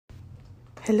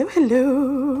Hello,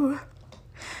 hello.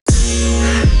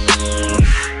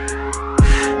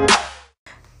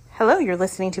 Hello, you're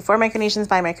listening to For Micronations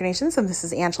by Micronations, and this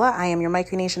is Angela. I am your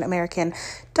Micronation American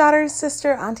daughter,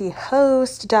 sister, auntie,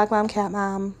 host, dog mom, cat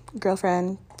mom,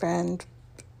 girlfriend, friend,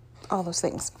 all those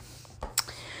things.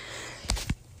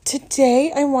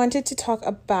 Today, I wanted to talk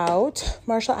about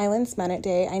Marshall Islands Minute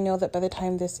Day. I know that by the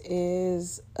time this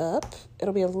is up,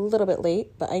 it'll be a little bit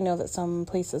late, but I know that some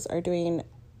places are doing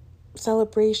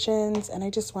celebrations, and I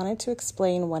just wanted to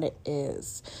explain what it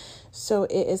is. So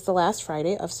it is the last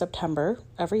Friday of September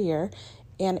every year,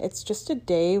 and it's just a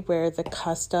day where the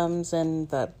customs and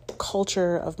the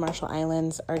culture of Marshall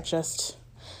Islands are just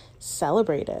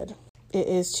celebrated. It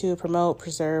is to promote,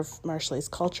 preserve Marshallese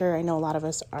culture. I know a lot of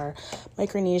us are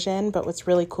Micronesian, but what's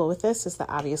really cool with this is that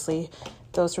obviously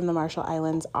those from the Marshall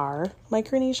Islands are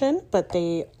Micronesian, but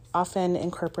they often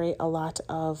incorporate a lot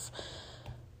of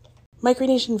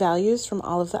Micronesian values from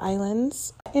all of the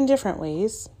islands in different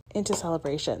ways into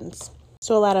celebrations.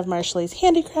 So a lot of Marshallese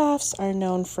handicrafts are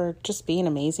known for just being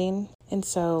amazing. And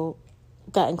so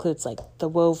that includes like the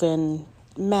woven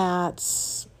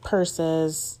mats,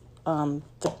 purses,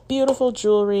 the beautiful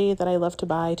jewelry that I love to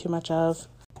buy too much of.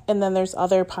 And then there's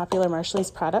other popular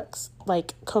Marshallese products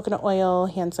like coconut oil,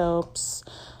 hand soaps,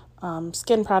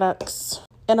 skin products.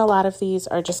 And a lot of these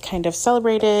are just kind of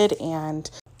celebrated, and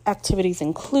activities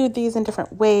include these in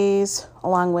different ways,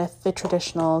 along with the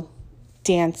traditional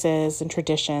dances and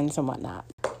traditions and whatnot.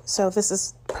 So this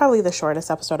is probably the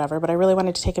shortest episode ever, but I really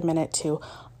wanted to take a minute to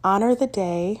honor the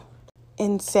day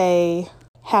and say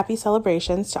happy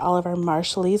celebrations to all of our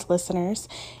Marshallese listeners.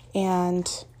 And,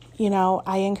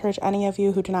 I encourage any of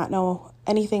you who do not know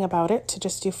anything about it to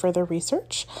just do further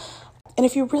research. And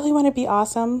if you really want to be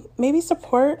awesome, maybe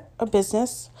support a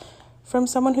business from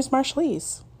someone who's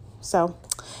Marshallese. So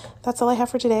that's all I have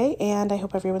for today, and I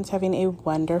hope everyone's having a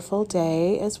wonderful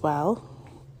day as well.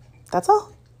 That's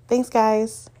all. Thanks,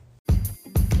 guys.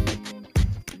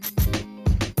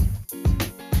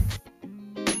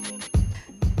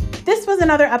 This was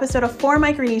another episode of For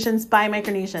Micronations by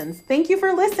Micronations. Thank you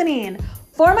for listening.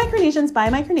 For Micronations by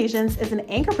Micronations is an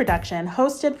Anchor production,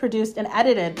 hosted, produced, and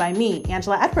edited by me,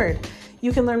 Angela Edward.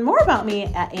 You can learn more about me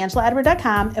at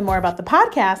angelaedward.com and more about the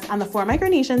podcast on the For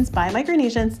Micronations by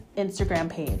Micronations Instagram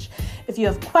page. If you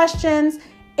have questions,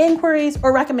 inquiries,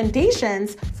 or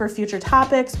recommendations for future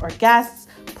topics or guests,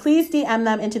 please DM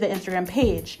them into the Instagram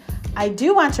page. I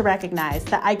do want to recognize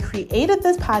that I created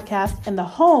this podcast in the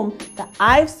home that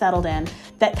I've settled in,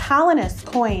 that colonists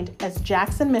coined as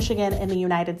Jackson, Michigan in the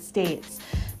United States.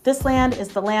 This land is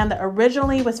the land that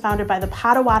originally was founded by the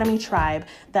Potawatomi tribe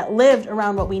that lived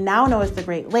around what we now know as the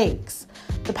Great Lakes.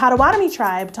 The Potawatomi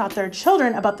tribe taught their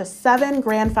children about the 7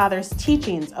 grandfathers'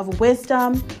 teachings of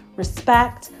wisdom,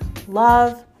 respect,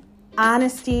 love,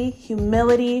 honesty,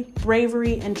 humility,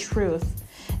 bravery, and truth.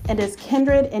 And as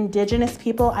kindred indigenous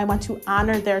people, I want to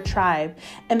honor their tribe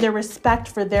and their respect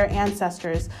for their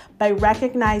ancestors by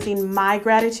recognizing my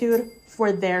gratitude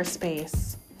for their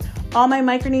space. All my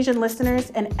Micronesian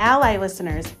listeners and ally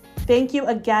listeners, thank you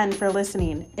again for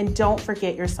listening, and don't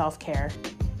forget your self-care.